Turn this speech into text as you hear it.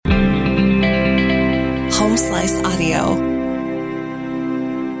Home Slice Audio.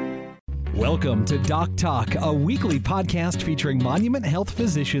 Welcome to Doc Talk, a weekly podcast featuring Monument Health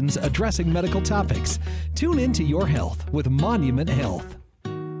physicians addressing medical topics. Tune into your health with Monument Health.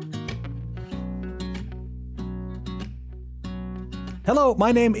 Hello,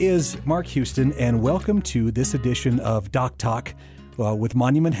 my name is Mark Houston, and welcome to this edition of Doc Talk with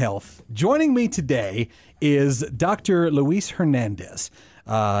Monument Health. Joining me today is Dr. Luis Hernandez.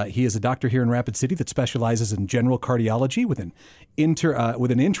 He is a doctor here in Rapid City that specializes in general cardiology with an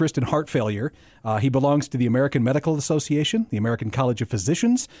interest in heart failure. He belongs to the American Medical Association, the American College of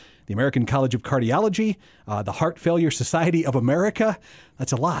Physicians, the American College of Cardiology, the Heart Failure Society of America.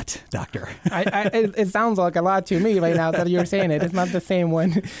 That's a lot, doctor. It sounds like a lot to me right now that you're saying it. It's not the same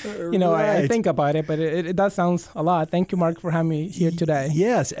when, I think about it, but it does sound a lot. Thank you, Mark, for having me here today.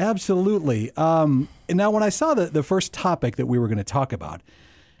 Yes, absolutely. And now when I saw the first topic that we were going to talk about,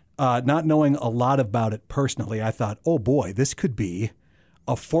 not knowing a lot about it personally, I thought, oh boy, this could be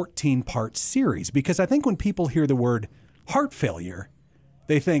a 14-part series. Because I think when people hear the word heart failure,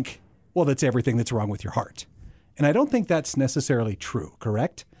 they think, well, that's everything that's wrong with your heart. And I don't think that's necessarily true,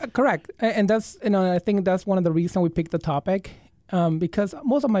 correct? Correct. And that's, I think that's one of the reasons we picked the topic. Because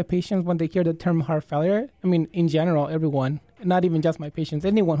most of my patients, when they hear the term heart failure, in general, everyone, not even just my patients,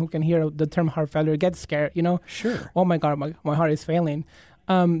 anyone who can hear the term heart failure gets scared, Sure. Oh my God, my heart is failing.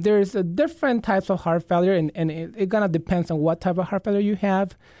 There's different types of heart failure, and it kind of depends on what type of heart failure you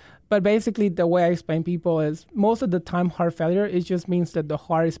have. But basically, the way I explain people is most of the time heart failure, it just means that the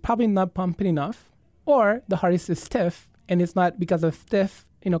heart is probably not pumping enough, or the heart is stiff, and it's not because of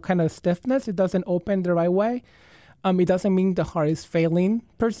kind of stiffness. It doesn't open the right way. It doesn't mean the heart is failing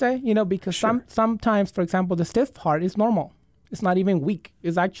per se, because Sure. sometimes, for example, the stiff heart is normal. It's not even weak.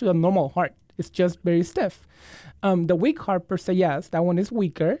 It's actually a normal heart. It's just very stiff. The weak heart per se, yes, that one is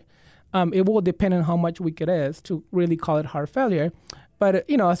weaker. It will depend on how much weak it is to really call it heart failure. But,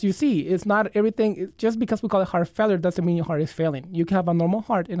 as you see, it's not everything. Just because we call it heart failure doesn't mean your heart is failing. You can have a normal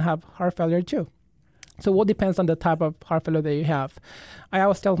heart and have heart failure too. So it all depends on the type of heart failure that you have. I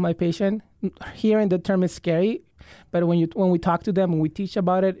always tell my patient, hearing the term is scary, but when we talk to them and we teach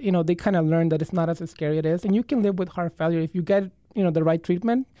about it, they kind of learn that it's not as scary as it is. And you can live with heart failure if you get the right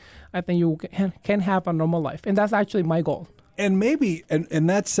treatment. I think you can have a normal life, and that's actually my goal. And maybe, and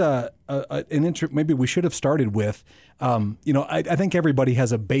that's maybe we should have started with, I think everybody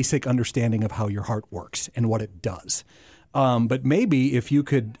has a basic understanding of how your heart works and what it does. But maybe if you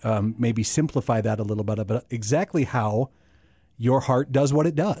could maybe simplify that a little bit about exactly how your heart does what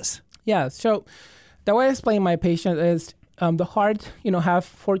it does. Yeah. So the way I explain my patient is the heart, have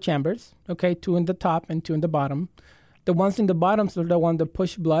 4 chambers, okay, 2 in the top and 2 in the bottom. The ones in the bottom are the one that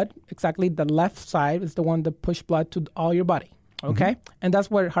push blood. Exactly, the left side is the one that push blood to all your body, okay? Mm-hmm. And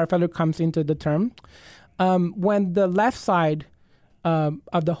that's where heart failure comes into the term. When the left side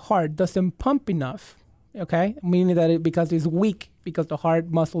of the heart doesn't pump enough, okay, meaning that because it's weak, because the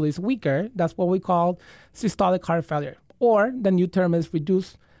heart muscle is weaker, that's what we call systolic heart failure. Or the new term is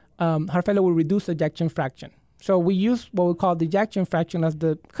heart failure will reduce ejection fraction. So we use what we call the ejection fraction as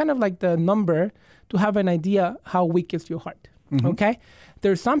the kind of like the number to have an idea how weak is your heart, okay?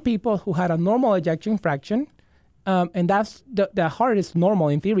 There's some people who had a normal ejection fraction, and that's the heart is normal,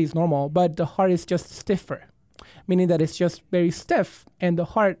 in theory it's normal, but the heart is just stiffer, meaning that it's just very stiff, and the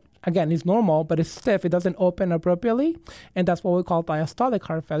heart, again, is normal, but it's stiff. It doesn't open appropriately, and that's what we call diastolic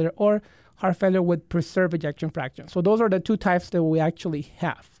heart failure, or heart failure with preserved ejection fraction. So those are the 2 types that we actually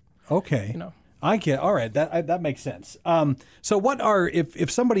have. Okay. I get. All right, that makes sense. So, what are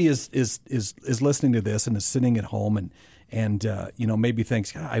if somebody is listening to this and is sitting at home and maybe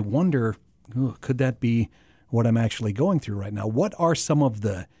thinks, I wonder, could that be what I'm actually going through right now? What are some of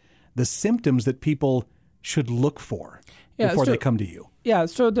the symptoms that people should look for before they come to you? Yeah,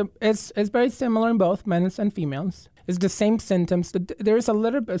 so it's very similar in both men and females. It's the same symptoms. There is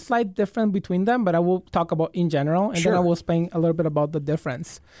a slight difference between them, but I will talk about in general, and Sure. then I will explain a little bit about the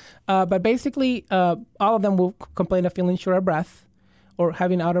difference. But basically, all of them will complain of feeling short of breath or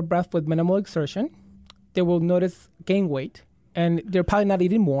having out of breath with minimal exertion. They will notice gain weight, and they're probably not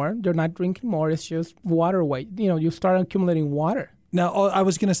eating more. They're not drinking more. It's just water weight. You start accumulating water. Now, I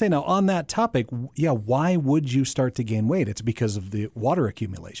was going to say, on that topic, why would you start to gain weight? It's because of the water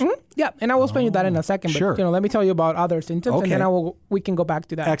accumulation. Mm-hmm. Yeah, and I will explain you that in a second. But Sure. Let me tell you about other symptoms, Okay. and then we can go back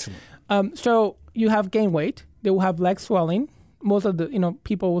to that. Excellent. So you have gain weight. They will have leg swelling. Most of the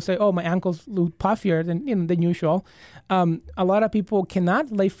people will say, "Oh, my ankles look puffier than usual." A lot of people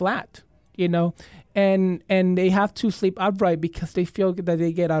cannot lay flat, and they have to sleep upright because they feel that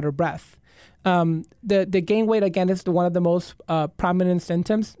they get out of breath. The gain weight, again, is one of the most prominent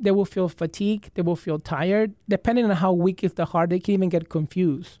symptoms. They will feel fatigue. They will feel tired. Depending on how weak is the heart, they can even get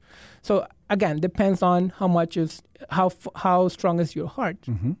confused. So again, depends on how strong is your heart.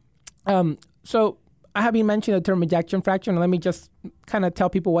 So I have been mentioning the term ejection fraction. Let me just kind of tell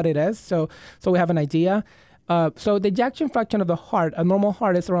people what it is, so we have an idea. So the ejection fraction of the heart, a normal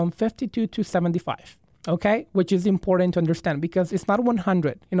heart, is around 52 to 75. Okay, which is important to understand because it's not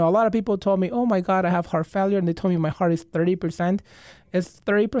 100. A lot of people told me, oh my God, I have heart failure. And they told me my heart is 30%. It's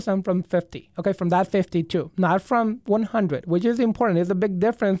 30% from 50. Okay, from that 52, not from 100, which is important. There's a big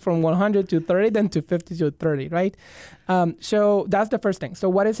difference from 100 to 30 than to 50 to 30, right? So that's the first thing. So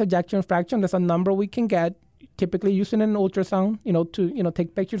what is ejection fraction? That's a number we can get, typically using an ultrasound, to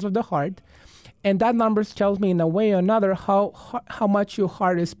take pictures of the heart. And that number tells me in a way or another how much your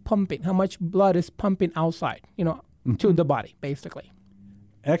heart is pumping, how much blood is pumping outside, to the body, basically.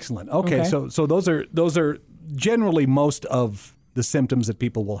 Excellent. Okay. So those are generally most of the symptoms that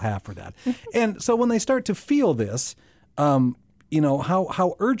people will have for that. And so when they start to feel this, how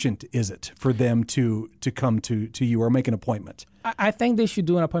urgent is it for them to come to you or make an appointment? I think they should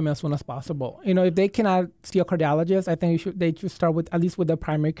do an appointment as soon as possible. If they cannot see a cardiologist, I think they should start with at least with a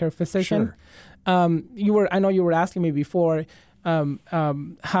primary care physician. Sure. I know you were asking me before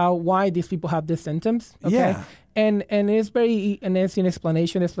why these people have these symptoms. Okay? Yeah. And it's an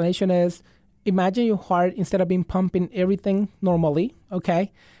explanation. The explanation is, imagine your heart, instead of being pumping everything normally,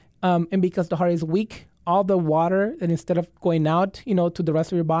 okay, and because the heart is weak, all the water, and instead of going out, to the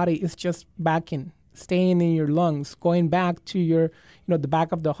rest of your body, is just backing, staying in your lungs, going back to your, the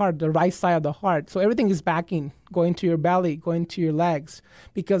back of the heart, the right side of the heart. So everything is backing, going to your belly, going to your legs,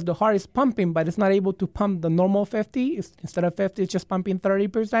 because the heart is pumping, but it's not able to pump the normal 50. Instead of 50, it's just pumping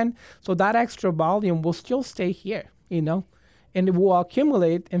 30%. So that extra volume will still stay here, and it will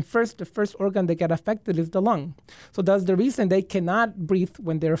accumulate. And the first organ that get affected is the lung. So that's the reason they cannot breathe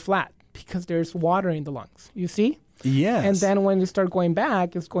when they're flat, because there's water in the lungs. You see? Yes. And then when you start going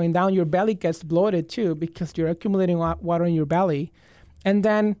back, it's going down. Your belly gets bloated too because you're accumulating water in your belly. And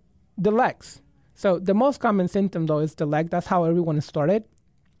then the legs. So the most common symptom, though, is the leg. That's how everyone started.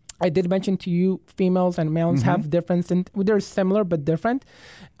 I did mention to you, females and males have different symptoms. They're similar but different.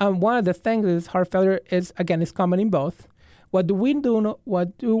 One of the things is heart failure is common in both. What do we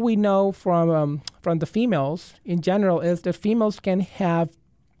know from the females in general is that females can have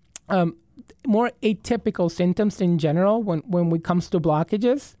more atypical symptoms in general when it comes to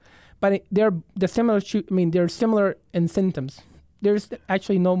blockages, but they're similar in symptoms. There's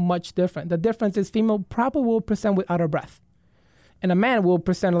actually no much different. The difference is female probably will present with out of breath, and a man will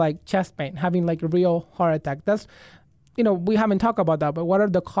present like chest pain, having like a real heart attack. That's, we haven't talked about that, but what are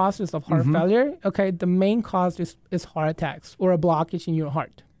the causes of heart failure? Okay, the main cause is heart attacks or a blockage in your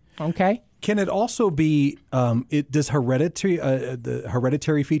heart. Okay. Can it also be? Does the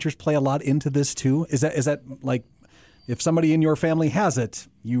hereditary features play a lot into this too? Is that like, if somebody in your family has it,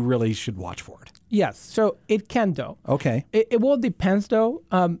 you really should watch for it? Yes. So it can, though. Okay. It will depends, though.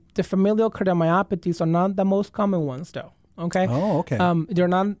 The familial cardiomyopathies are not the most common ones, though. Okay. Oh, okay. They're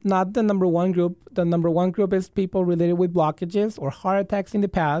not the number one group. The number one group is people related with blockages or heart attacks in the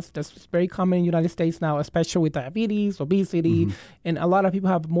past. That's very common in the United States now, especially with diabetes, obesity, and a lot of people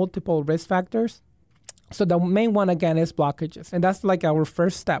have multiple risk factors. So the main one, again, is blockages. And that's like our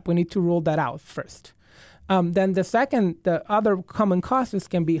first step. We need to rule that out first. Then the other common causes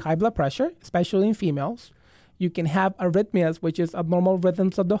can be high blood pressure, especially in females. You can have arrhythmias, which is abnormal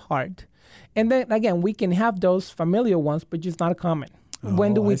rhythms of the heart. And then, again, we can have those familial ones, but it's not common.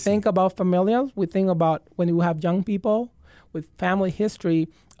 When do we think about familials? We think about when we have young people with family history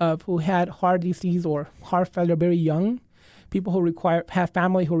of who had heart disease or heart failure very young, people who have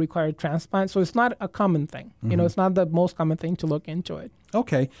family who require transplant. So it's not a common thing. It's not the most common thing to look into it.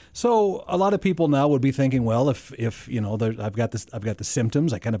 Okay, so a lot of people now would be thinking, well, if I've got the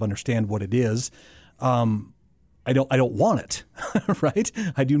symptoms, I kind of understand what it is. I don't want it, right?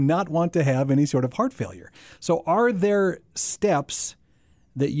 I do not want to have any sort of heart failure. So are there steps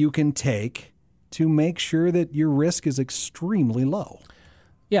that you can take to make sure that your risk is extremely low?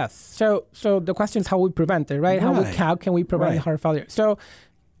 Yes. So the question is how we prevent it, right? How can we prevent heart failure? So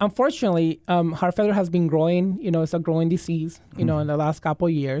unfortunately, heart failure has been growing. It's a growing disease, in the last couple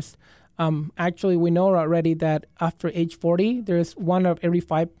of years. Actually, we know already that after age 40, there's 1 of every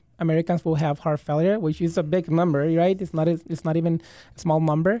 5 Americans will have heart failure, which is a big number, right? It's not even a small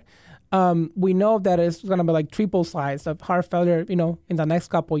number. we know that it's going to be like triple size of heart failure, in the next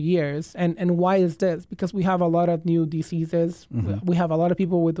couple of years. And why is this? Because we have a lot of new diseases. Mm-hmm. We have a lot of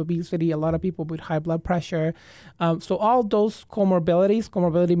people with obesity, a lot of people with high blood pressure. So all those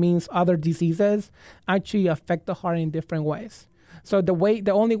comorbidity means other diseases, actually affect the heart in different ways. So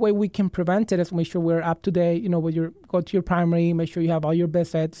the only way we can prevent it is make sure we're up to date, go to your primary, make sure you have all your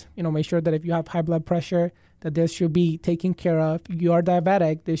visits, make sure that if you have high blood pressure, that this should be taken care of. If you are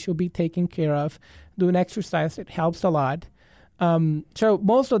diabetic, this should be taken care of. Doing exercise, it helps a lot. So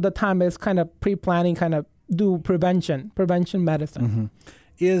most of the time it's kind of pre-planning, kind of do prevention medicine.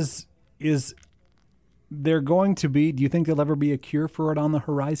 Mm-hmm. Is there going to be, do you think there'll ever be a cure for it on the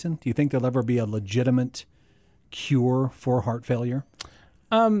horizon? Do you think there'll ever be a legitimate cure for heart failure?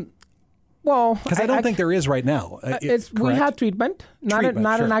 Well, because I don't think there is right now. We have treatment, not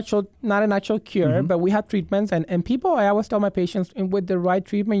an actual cure, mm-hmm. but we have treatments, and people. I always tell my patients, with the right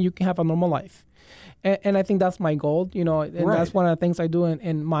treatment, you can have a normal life, and I think that's my goal. And right. That's one of the things I do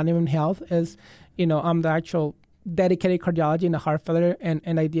in Monument Health is, I'm the actual dedicated cardiology in the heart failure, and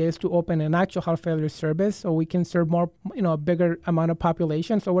the idea is to open an actual heart failure service so we can serve more, a bigger amount of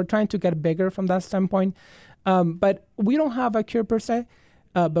population. So we're trying to get bigger from that standpoint, but we don't have a cure per se.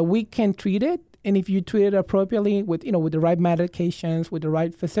 But we can treat it, and if you treat it appropriately with the right medications, with the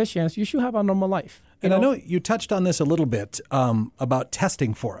right physicians, you should have a normal life. And I know you touched on this a little bit about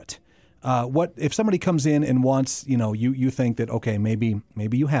testing for it. What if somebody comes in and wants, you think that okay, maybe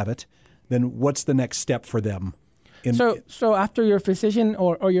you have it, then what's the next step for them? So after your physician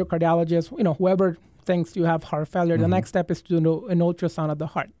or your cardiologist, whoever thinks you have heart failure, mm-hmm. the next step is to do an ultrasound of the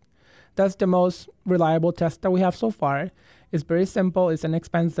heart. That's the most reliable test that we have so far. It's very simple. It's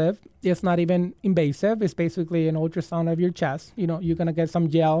inexpensive. It's not even invasive. It's basically an ultrasound of your chest. You're going to get some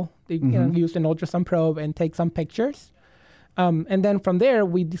gel. Mm-hmm. Use an ultrasound probe and take some pictures. And then from there,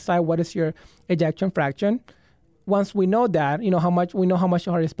 we decide what is your ejection fraction. Once we know that, how much your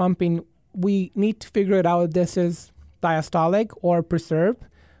heart is pumping, we need to figure it out if this is diastolic or preserved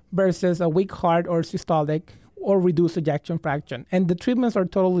versus a weak heart or systolic or reduced ejection fraction. And the treatments are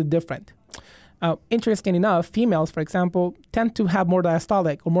totally different. Interesting enough, females, for example, tend to have more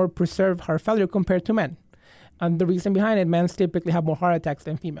diastolic or more preserved heart failure compared to men. And the reason behind it, men typically have more heart attacks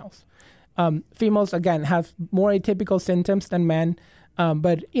than females. Females, again, have more atypical symptoms than men.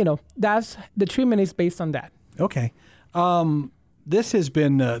 But, that's the treatment is based on that. Okay. This has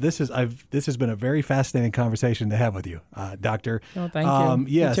been a very fascinating conversation to have with you, Doctor. Oh, thank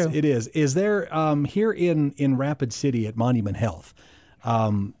you. Yes, it is. Is there here in Rapid City at Monument Health?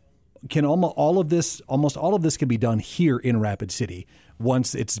 Can almost all of this can be done here in Rapid City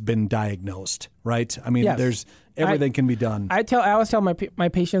once it's been diagnosed, right? I mean, yes. Everything can be done. I always tell my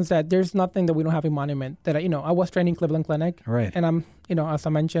patients that there's nothing that we don't have in Monument. That I was training Cleveland Clinic, right? And I'm as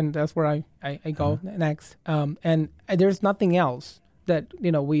I mentioned, that's where I go next. And there's nothing else that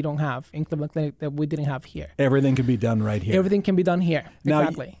we don't have in Cleveland Clinic that we didn't have here. Everything can be done right here. Everything can be done here. Now,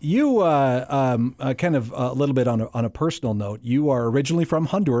 exactly. You kind of a little bit on a personal note. You are originally from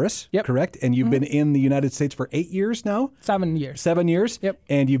Honduras, yep. correct? And you've been in the United States for 8 years now. 7 years. 7 years. Yep.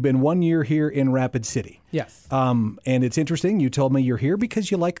 And you've been 1 year here in Rapid City. Yes. And it's interesting. You told me you're here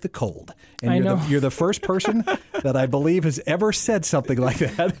because you like the cold. And you're the first person that I believe has ever said something like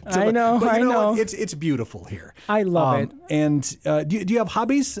that. I know. But I know. It's beautiful here. I love it. And do you have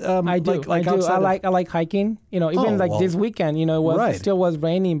hobbies? I do. Like I do. I like hiking. This weekend. It still was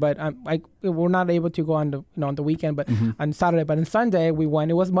raining, but we're not able to go on the weekend. But mm-hmm. on Saturday, but on Sunday we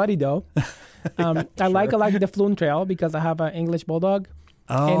went. It was muddy though. Sure. I like the Flume Trail because I have an English bulldog.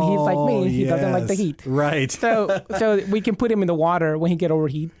 And he's like me. He doesn't like the heat. Right. So we can put him in the water when he get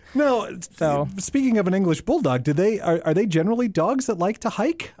overheat. No. So speaking of an English bulldog, are they generally dogs that like to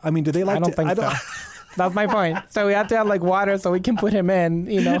hike? I mean, do they like? I don't think so. That's my point. So we have to have water so we can put him in.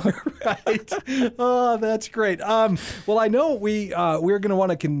 Right. Oh, that's great. Well, I know we're going to want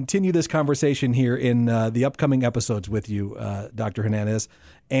to continue this conversation here in the upcoming episodes with you, Dr. Hernandez.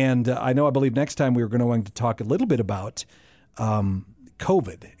 And I believe next time we're going to talk a little bit about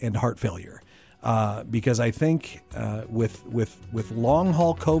COVID and heart failure, because I think with long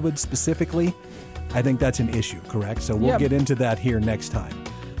haul COVID specifically, I think that's an issue. Correct. So we'll get into that here next time.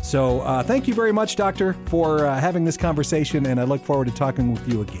 So thank you very much, Doctor, for having this conversation, and I look forward to talking with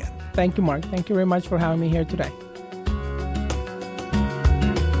you again. Thank you, Mark. Thank you very much for having me here today.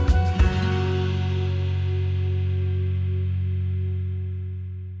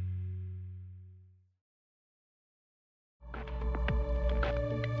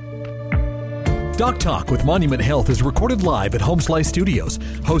 Doc Talk with Monument Health is recorded live at Homeslice Studios,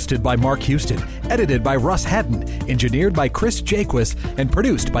 hosted by Mark Houston, edited by Russ Haddon, engineered by Chris Jaquist, and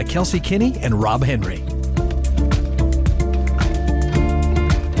produced by Kelsey Kinney and Rob Henry.